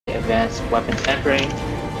Advanced weapon tempering.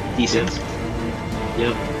 Decent.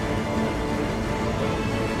 Yep.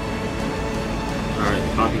 Alright,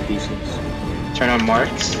 copy decents. Turn on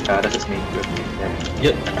marks. That's just me.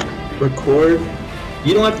 Yep. Record.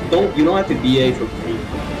 You don't have to BA for free.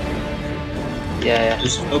 Yeah.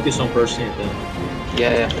 Just focus on first hand then.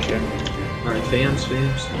 Yeah, for sure. Alright, fams.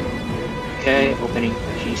 Okay, opening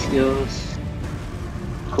G skills.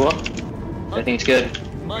 Cool. Everything's good.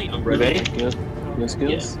 I'm Ready? Good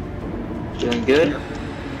skills. Yeah. Feeling good?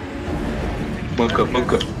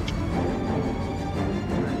 Monka.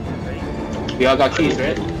 We all got keys,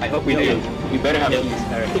 right? I hope we do. We better have keys.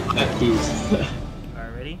 Alright. I have keys.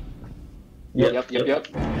 Alright, ready? Yep. Do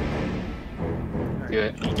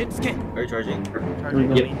it. Are you charging?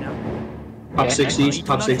 Charging Yep. now. Top Okay. 60s,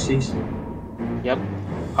 top 60s. Yep.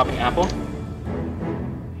 Popping apple.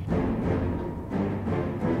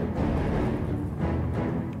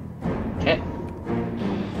 Okay.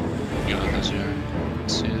 You know, that's your.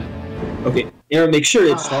 See it. Okay, Aaron, make sure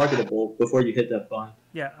it's targetable before you hit that bind.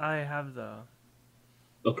 Yeah, I have the.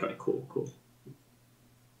 Okay, cool.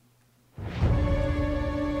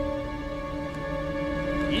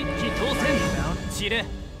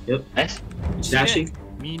 Yep. Nice. Dashing.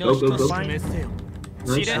 Go. Fine.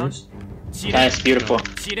 Nice. Nice, beautiful.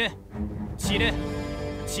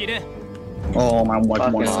 Oh my god,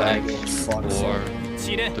 Fucking one lag. Fuck. 4,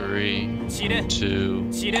 3, 2,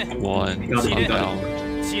 1. Got it. Down.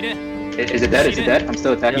 Is it dead? I'm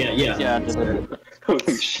still attacking. Yeah.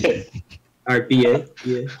 Holy shit. Alright, BA.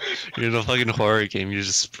 You're in a fucking horror game. You're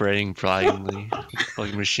just spraying blindly.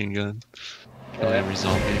 Fucking machine gun. Killing every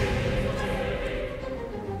zombie.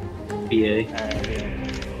 BA.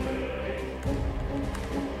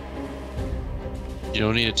 You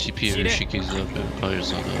don't need a TP if your Shiki's up and probably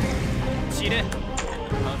just not up.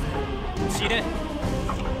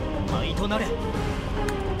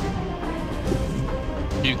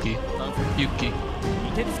 Yuki.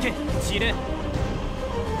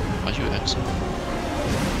 Are you excellent?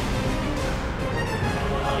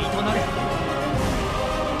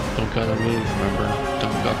 Don't gotta move, remember?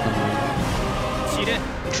 Don't gotta move.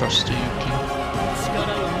 Trust the Yuki.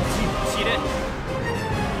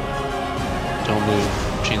 Don't move.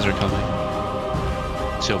 Chains are coming.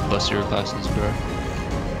 So bust your glasses, bro.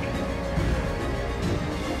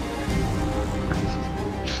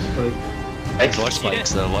 Watch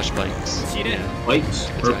spikes though, watch spikes. Yeah. Lights.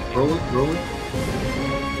 Rolling.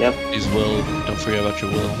 Yep. Use will, don't forget about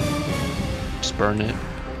your will. Just burn it.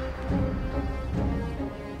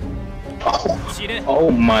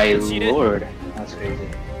 Oh my lord. That's crazy.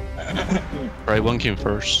 Right, one came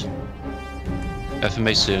first.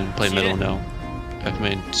 FMA soon, play middle now.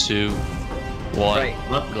 FMA in 2, 1.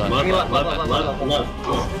 Left.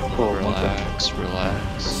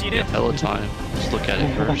 Relax. You have hella time. Just look at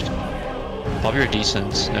it first. Pop your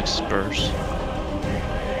decents, next burst.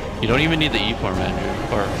 You don't even need the E-form, Andrew.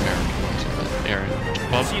 Or Aaron.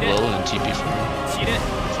 Pop low and TP for him.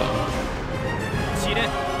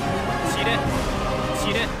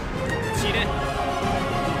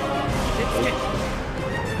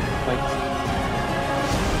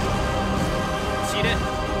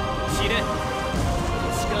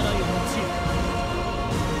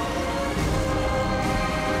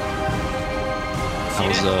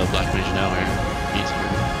 How's Black Mage now, Aaron?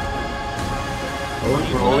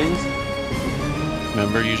 Rolling.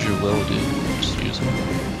 Remember, use your will, dude. Just use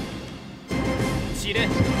it.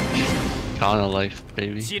 Kanna life,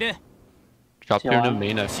 baby. Drop your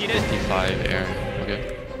domain at 55, Aaron. Okay.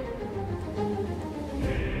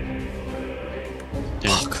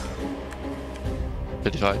 Fuck.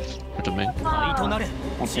 55 for domain.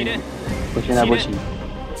 Pushing.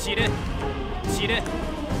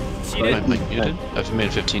 Right, like you did. I've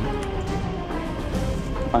made 15.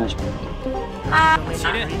 Punishment.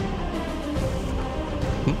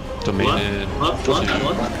 Domain in. Left.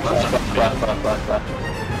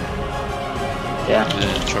 Yeah. And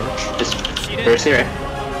then charge. Just first here.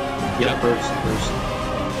 Yep, first.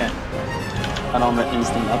 Okay. And on the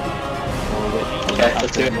instinct up. Okay,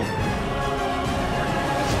 let's do it.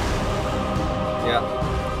 Yeah.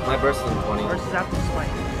 My burst is in 20. Versus after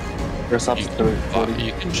spike. First up You to 40.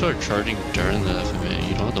 you can start charging during the FMA.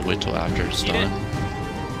 You don't have to wait till after it's done.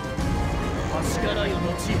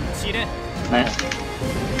 Nice.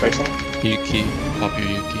 First one. Yuki, pop your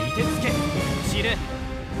Yuki.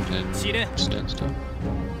 And then stand still.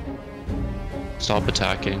 Stop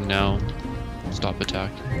attacking now. Stop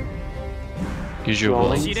attacking. Use your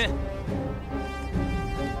wills. You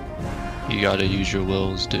gotta use your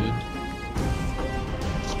wills, dude.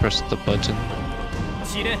 Just press the button.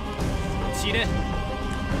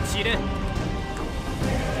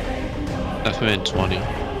 FMA in 20.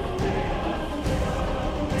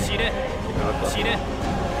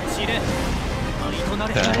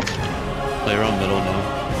 Okay. Play around middle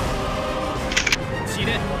now.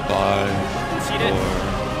 5,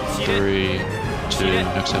 4, 3, 2,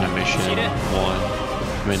 next animation,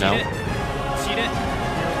 1. Right now.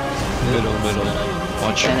 Middle.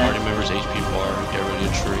 Watch your party members HP bar, get ready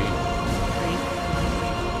to tree.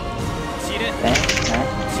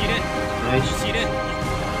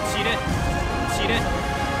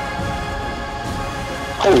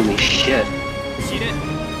 Holy shit.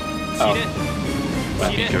 Oh.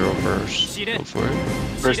 Back hero burst. Go for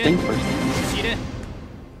it. Bursting.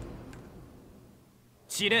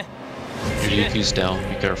 Your Yuki's down,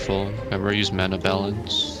 be careful. Remember, use mana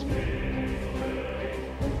balance.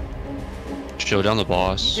 Show down the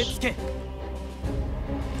boss.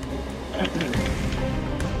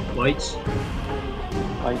 Lights.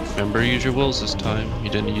 Remember, use your wills this time. You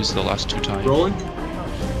didn't use the last 2 times. Rolling.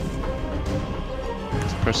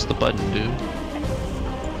 Press the button, dude.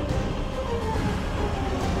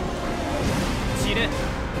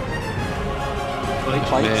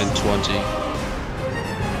 Man, 20.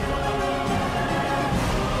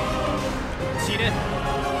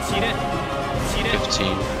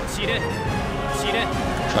 15.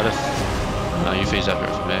 Try to. No, you phase after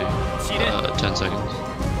FMA. 10 seconds.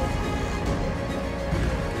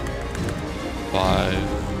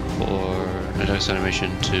 5, 4. Next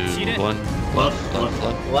animation. 2, 1. Left.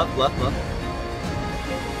 Left.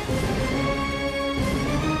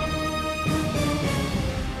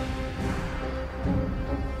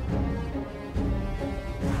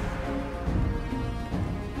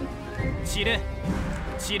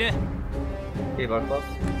 Okay, back up.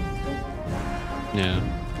 Yeah.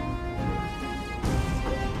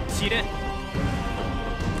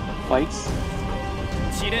 Fights.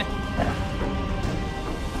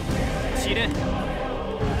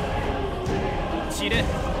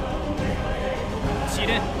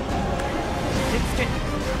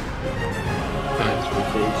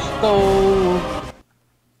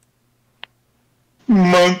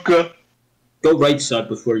 Monka. Go right side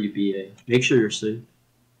before you BA. Make sure you're safe.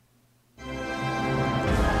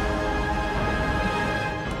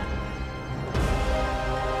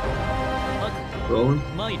 Rolling.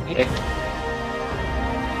 Okay.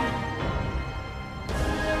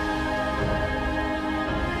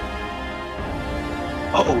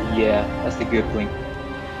 Oh yeah, that's the good blink.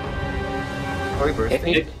 Are we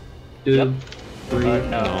bursting? Hit. 2, Yep. 3, No,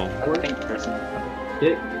 No. I think person.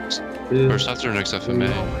 hit. 2, First after next FMA.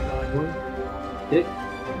 1, hit.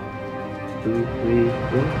 2, 3,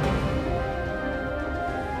 4.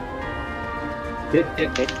 Hit.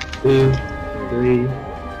 Hit. 2, 3,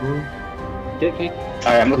 4. Hit.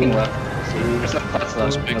 Alright, I'm looking left. Let's see. There's no flats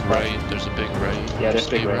There's left. big No flats. right. There's a big right. Yeah, there's Just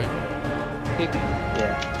big stay right.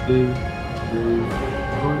 Yeah. 2, 3,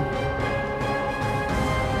 1.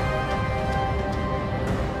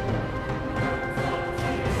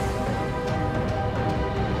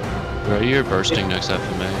 Right, you're bursting next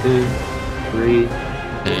FMA. 2, 3,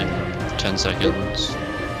 In 10 seconds.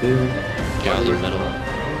 2, Get out of the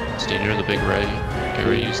middle. Stay near the big right. Get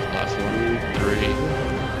ready to use the platform. 3,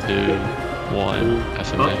 2, 1.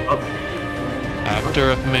 FMA. up.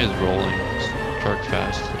 After FMA is rolling, charge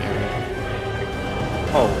fast.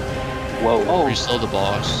 Oh. Whoa. Oh. Reslow the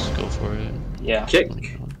boss. Go for it. Yeah. Kick.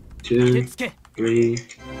 2, 3,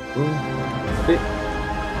 1. Hit.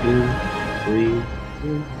 2, 3,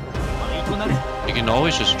 1. You can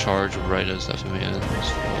always just charge right as FMA ends.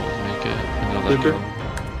 Make it. And then let Super.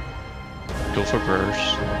 go. Go for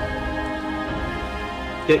burst.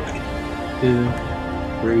 Kick. 2,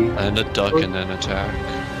 3. And a duck and then attack.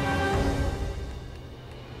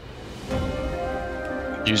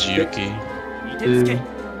 Use Yuki. 2,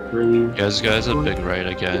 3, You guys a big right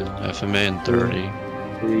again. FMA in 30.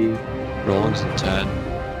 3. Rolling's in 10.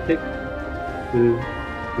 Kick. 2,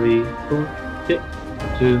 3, 4. Kick.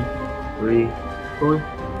 2, 3, 4.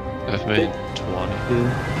 FMA in 20. 2,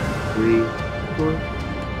 3, 4.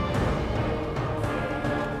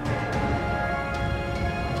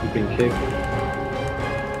 You can kick.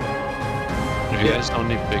 If you guys don't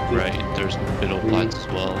need big right, there's middle plats as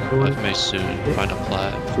well. FMA soon. Find a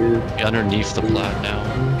plat. 2, Be underneath the plat now.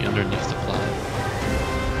 Be underneath the plat.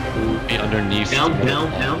 3. Be underneath Down, the middle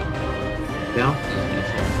down, plat. down. Down.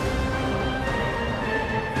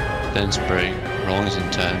 Then spring. Rolling's in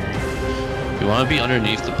 10. You want to be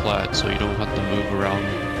underneath the plat so you don't have to move around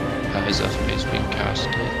as FMA is being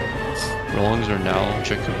casted. Rollings are now.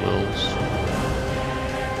 Check your wills.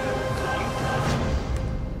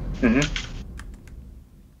 Mm-hmm.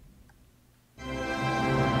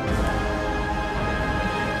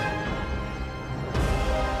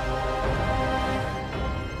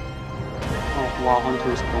 Wow,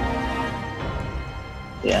 Hunter is cool.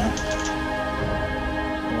 Yeah.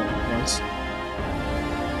 Nice.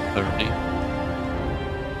 30.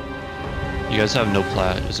 You guys have no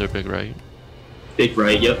plat. Is there big right? Big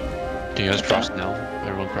right, yep. Do you guys cross now?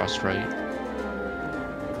 Everyone cross right.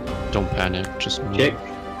 Don't panic, just move. Kick.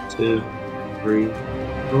 2, 3,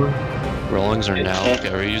 4. Rollings are now. Kick.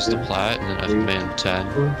 Okay, use the plat and then FMA in 10.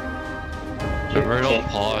 Remember, don't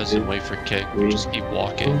pause and wait for kick. Just keep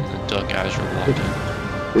walking and then duck as you're walking.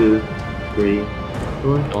 2, 3,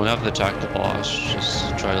 4. Don't have to attack the boss.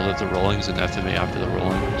 Just try to live the rollings and FMA after the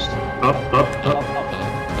rollings. Up, up, Up, up.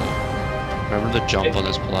 up. Remember the jump on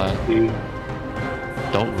this plat. 2.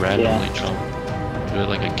 Don't randomly jump. Do it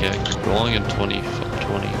like a kick. Rolling in 20,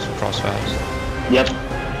 so cross fast. Yep.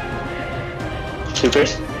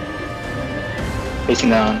 Supers. Facing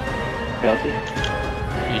down. Healthy.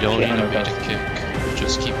 You don't Yeah, need to no, beat a kick.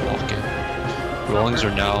 Just keep walking. Rollings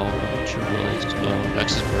are now. True wills. No,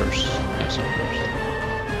 next is burst. Next is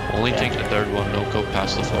burst. Only take the third one. Don't go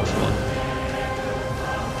past the fourth one.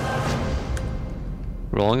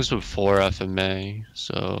 Rollings with 4 FMA,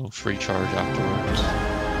 so free charge afterwards.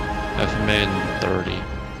 FMA in 30.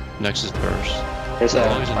 Next is burst. There's a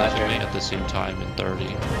Rollings and plat FMA here. at the same time in 30.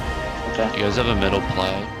 Okay. You guys have a middle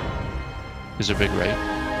plat. Is there big right?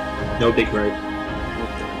 No big right.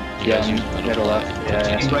 You Yeah, guys use middle middle plat left, in yeah.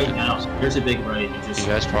 15 Big right seconds. now. There's a big right. You You just.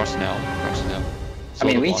 guys cross now. Cross now. I Slow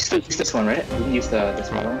mean, the we block. still use this one, right? We can use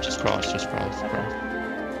this one. Just cross. Just cross. Okay. Cross.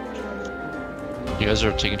 You guys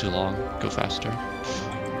are taking too long. Go faster.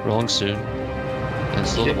 Rolling soon. And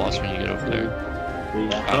slow the boss when you get over there. 3,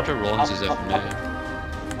 up. After rollings is up, FMA.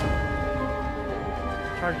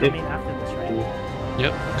 Charge the main after this, right?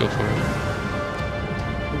 Yep, go for it.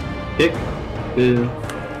 Kick. 2,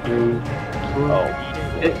 3, 4. Oh.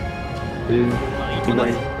 Kick. 2, 3,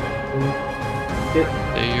 4. Kick.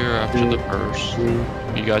 Hey, you're after the burst. 3,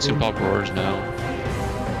 You guys can pop roars now.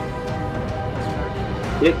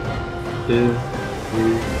 kick. 2,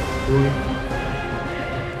 3, 4.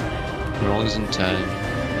 Rollings in 10.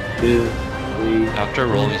 2, 3, After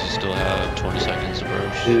rollings, you still have 20 seconds to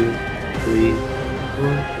burst. 2, 3,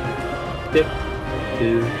 4. Kick.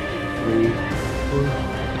 2, 3, 4.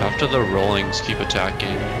 After the rollings, keep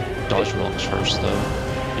attacking. Dodge rollings first, though.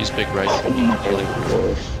 Use big right. Oh my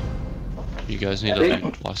lord. You guys need to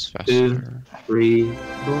leave boss 2, faster. 3, 4.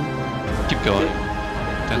 Keep going.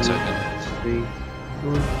 10 seconds. 3,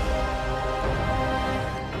 4.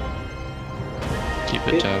 Keep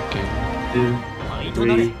attacking. 2,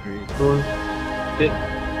 3, 4. Kick.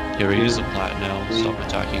 Yeah, we use the plat now. Stop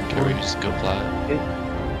attacking. Carry, use go plat. Kick.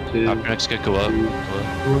 2, After next get go up. Go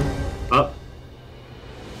up. 4. Up.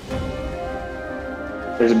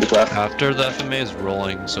 There's a big left. After the FMA is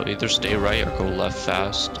rolling, so either stay right or go left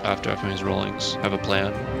fast after FMA is rollings. Have a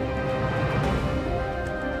plan.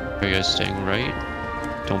 Are you guys staying right?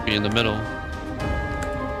 Don't be in the middle.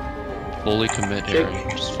 Fully commit, Aaron.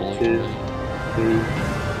 Just fully 2, commit. 3,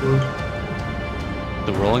 4.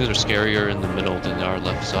 The rollings are scarier in the middle than they are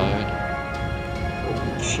left side.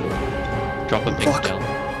 Drop a pink down.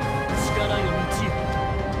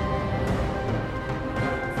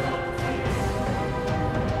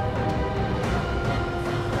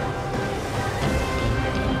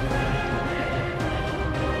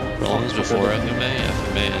 Rollings before FMA,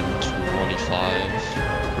 FMA in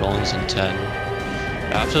 25, rollings in 10.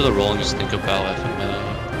 After the rollings, think about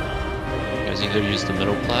FMA. You guys either use the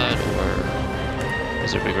middle plat or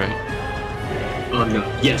is there big right? Oh no.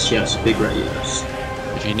 Yes, yes. Big right, yes.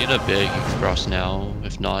 If you need a big, you can cross now.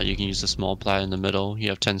 If not, you can use the small plat in the middle. You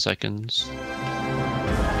have 10 seconds.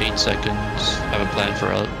 8 seconds. Have a plan for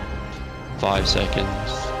up. 5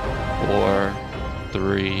 seconds. 4,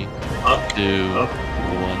 3, Up. 2, Up.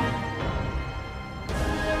 1.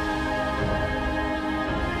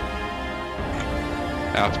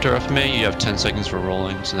 After FMA, you have 10 seconds for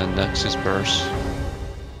rollings, and then next is burst.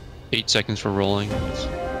 8 seconds for rollings.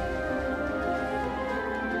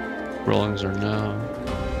 Rollings are now.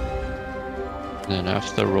 And then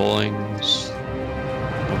after the rollings,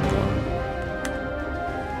 one more.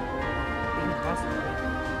 You can cross it,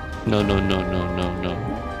 right? No, no, no, no, no,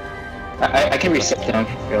 no. I can reset them.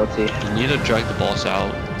 Reality. You need to drag the boss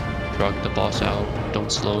out. Drag the boss out.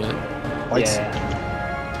 Don't slow it.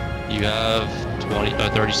 Yeah. You have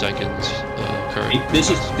 30 seconds. Curry. This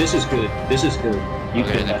is good. This is good. You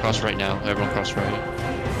Okay, can then cross right now. Everyone cross right.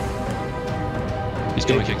 He's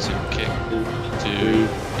going to kick soon. Kick. 2,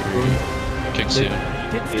 3. Kick soon.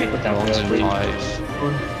 put down Rollings in really-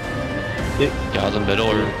 5. Kick. Yeah, the middle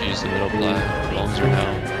or use the middle plat. Rollings are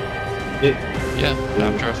now. Kick. Yeah,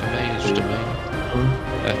 after FMA is just a main.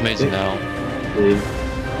 FMA's now.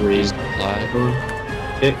 3, 3, He's flat. 4,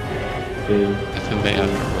 kick, 2, FMA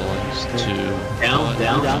after rollings. 2, down, 1.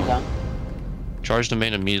 Down. Charge the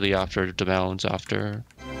main immediately after the downs after.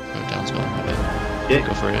 Oh, down's going a bit. kick,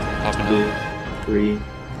 Go for it. Popping 2, out. 3,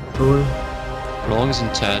 4, Rollings in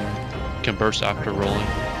 10. Can burst after rolling.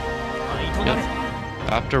 Yep.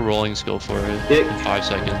 After rollings, go for it. Kick. In 5 2,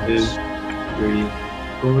 seconds. 3,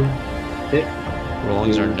 4, kick,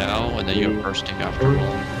 Rollings are 2, now, and then you're 3, bursting after 4.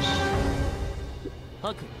 rollings.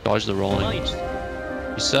 Dodge the rollings.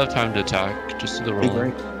 You still have time to attack. Just do the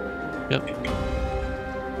rolling. Yep.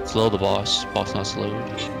 Slow the boss. Boss not slowed.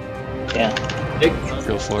 Yeah. kick,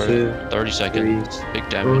 Go for 2, it. 30 seconds. Big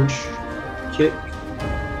damage. kick,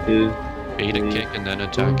 2, Bait a 3, kick and then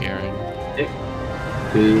attack Aaron. kick,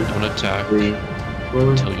 2, Don't attack 3,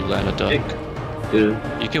 4, until you land a duck. kick, 2,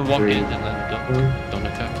 You can walk 3, in and land a duck. 4, Don't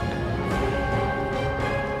attack.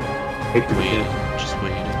 kick for the Waiting. kick, Just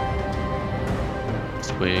waiting.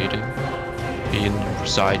 Just waiting. Be in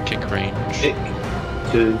side kick range. kick,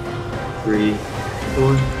 2, 3,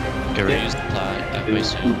 4, Get ready to use the plat. That 2, way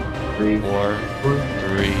soon. 3, 4, 4,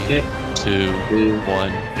 3, kick, 2, 2,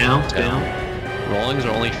 1. down, Rollings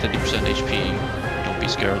are only 50% HP. Don't be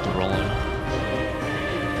scared of the rolling.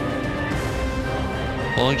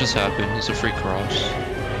 Rolling just happened. It's a free cross.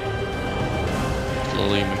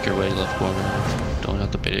 Slowly make your way left corner. Don't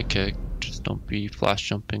have to bait a kick. Just don't be flash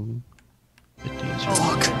jumping.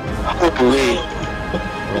 Holy.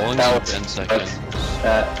 Rollings That in was- 10 seconds.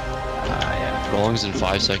 Yeah. Rollings in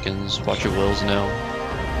 5 seconds. Watch your wills now.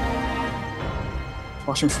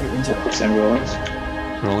 Watch him free into it. Percent rollings.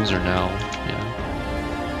 Rollings are now. Yeah.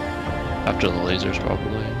 After the lasers,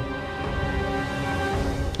 probably.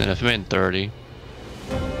 Then if I'm in 30.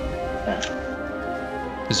 Yeah.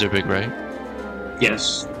 Is there big ray?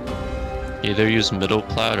 yes, Either use middle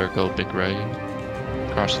plat or go big ray.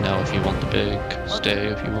 Cross now if you want the big, stay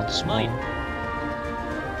if you want the small.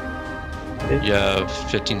 You have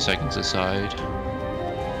 15 seconds aside.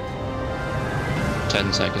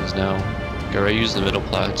 10 seconds now. Get ready to use the middle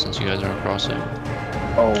plat since you guys aren't crossing.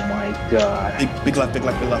 Oh my god. Big left. Go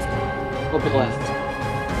big left.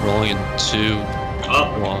 Rolling in 2,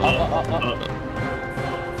 up, 1. up,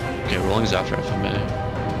 Okay, rolling's after FMA.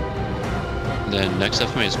 Then next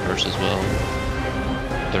FMA is burst as well.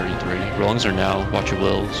 33. Rollings are now. Watch your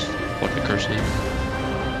wills. Watch your curses.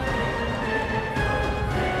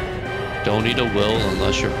 Don't need a will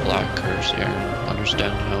unless you're black curse, Aaron.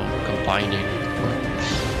 Understand how combining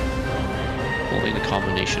works. Only the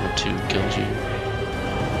combination of 2 kills you.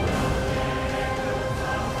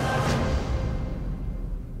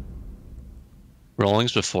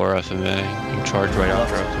 Rollings before FMA. You can charge right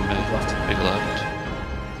after FMA. Big left.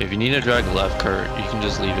 If you need to drag left, Kurt, you can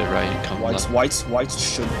just leave it right and come left. Whites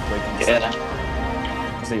should break on this. Yeah.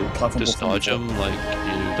 Because they platform Just dodge them like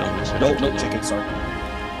you don't expect No, them to. chicken, sorry.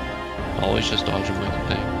 Always just dodge them like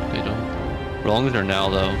they don't. Rollings are now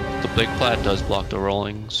though. The big plat does block the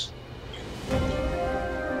rollings.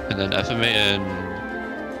 And then FMA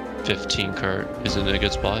and 15 Kurt is in a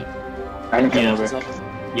good spot. I can come over.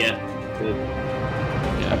 yeah, good,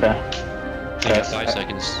 Yeah. Okay. Yeah, 5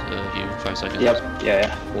 seconds, you 5 seconds. Yep.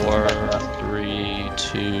 Yeah. 4, 3,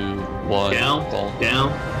 2, 1. down, Roll.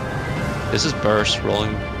 down, This is burst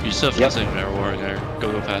rolling. You still have Yep. nothing there warring there.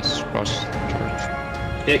 Go fast. Cross charge.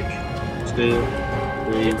 kick, 2,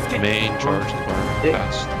 3, Main charge or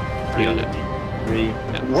fast. You got it. 3, Yeah.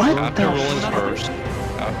 What After the rollings fuck? first.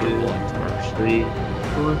 After Two. rollings first. 3,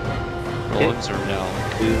 4, Rollings are now.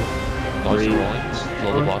 2, Dodge the 3, rollings.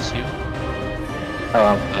 Blow the boss you.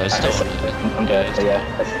 It's Still still, on it. I'm dead, but Yeah,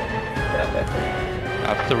 yeah. Okay.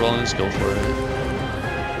 After the rollings, go for it.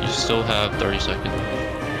 You still have 30 seconds.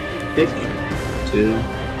 kick, 2,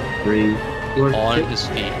 3, 4, On kick, his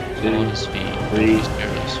feet. Two. On his feet. Don't 3, be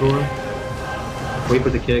scared of his 4, feet. wait for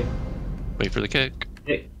the kick, Wait for the kick.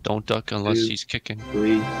 kick, Don't duck unless 2, he's kicking.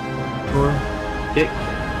 3, 4, kick,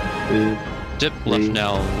 2, Dip left 3,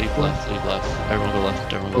 now. Leave left. Leave left. Everyone go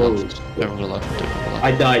left. Everyone go Oh. left. Everyone go left. Everyone go left.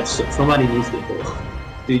 I died, somebody needs to go.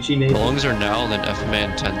 Ducci maybe? Rollings are now, then FMA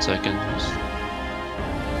in 10 seconds.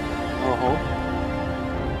 Oh,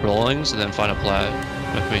 Rollings, and then find a plat.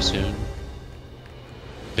 FMA soon.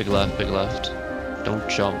 Big left, big left. Don't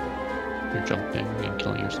jump. You're jumping and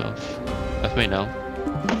killing yourself. FMA now.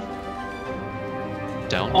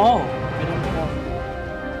 Down. oh, I don't know.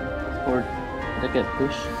 Or did I get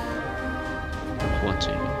pushed?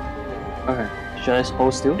 20. Okay. Should I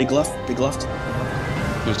hold still? Big left.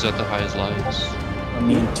 Who's at the highest lives?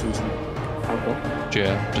 Me and 2. I'll go.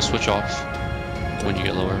 Yeah, just switch off when you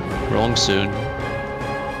get lower. Rolling soon.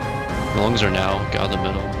 Rollings are now. Get out of the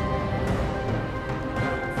middle.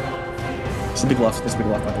 There's a big left. There's a big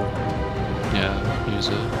left, by the way. Yeah, use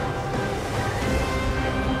it.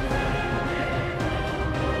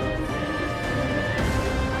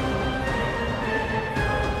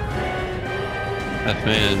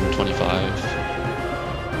 FMA in 25.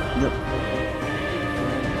 Yep.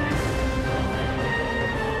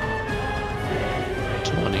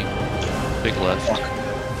 Big left. Fuck.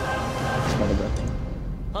 It's not a bad thing.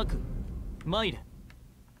 吐く参れ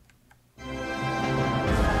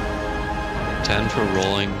 10 for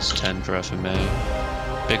rollings, 10 for FMA.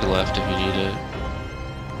 Big left if you need it.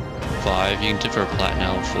 5, you can defer plat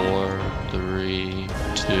now. 4, 3,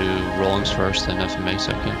 2, rollings first, then FMA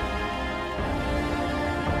second.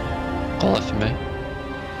 Call FMA.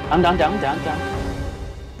 Down.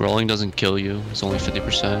 Rolling doesn't kill you, it's only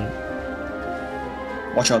 50%.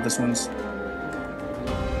 Watch out, this one's.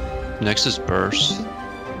 Next is burst.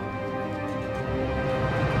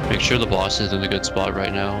 Make sure the boss is in a good spot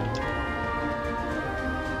right now.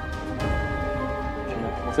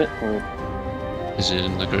 Move it or Is it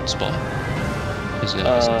in the good spot? Is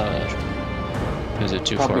it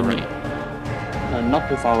too far probably right? not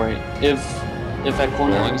too far right. If at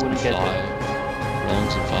corner we Rollings in wouldn't 5. get it.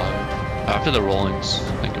 Rollings in 5. After the rollings,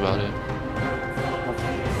 think about it.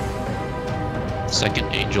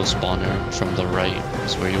 Second angel spawner from the right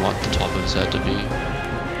is where you want the top of his head to be.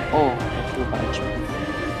 Oh, I feel bad.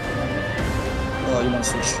 You want to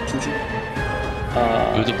switch Chuchi?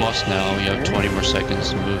 Move the boss now, you have 20 more seconds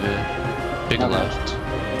to move it. Big left.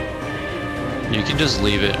 You can just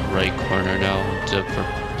leave it right corner now, dip for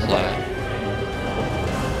plat.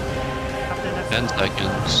 10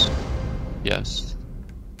 seconds. Yes.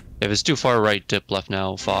 If it's too far right, dip left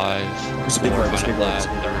now. 5, It's a 4, big right, find it's a a big plat,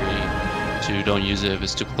 right. 3, 2, don't use it if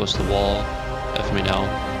it's too close to the wall. F me now,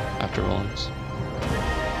 after rollings.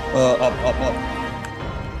 Up.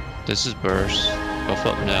 This is burst. Buff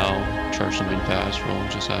up now. Charge the main pass. Rolling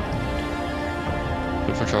just happened.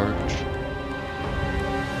 Go for charge.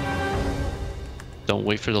 Don't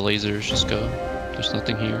wait for the lasers. Just go. There's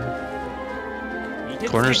nothing here.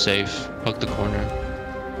 Corner's safe. Hug the corner.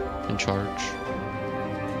 And charge.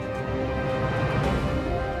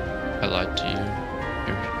 I lied to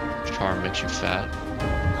you. Your charm makes you fat.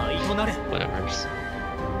 灰となれ Whatever's.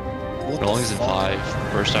 What the Rollings in fuck?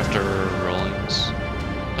 5. Burst after rollings.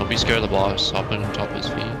 Don't be scared of the boss. Hop on top of his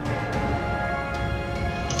feet.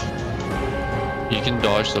 You can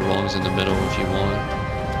dodge the rollings in the middle if you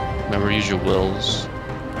want. Remember, use your wills.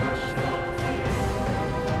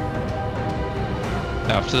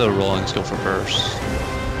 After the rollings, go for burst.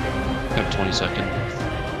 You have 20 seconds.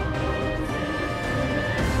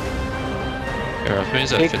 Your FMA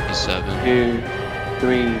is at Kick. 57. 2,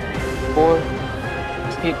 3, 4.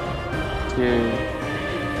 Kick. 2,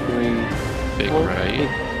 3, Big 4. right. Kick.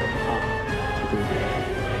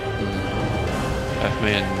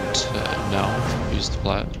 FMA and now use the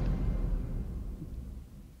plat.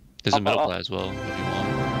 There's a Up, middle up. plat as well if you want.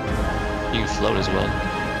 You can float as well.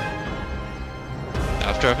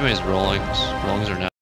 After FMA's rollings are now.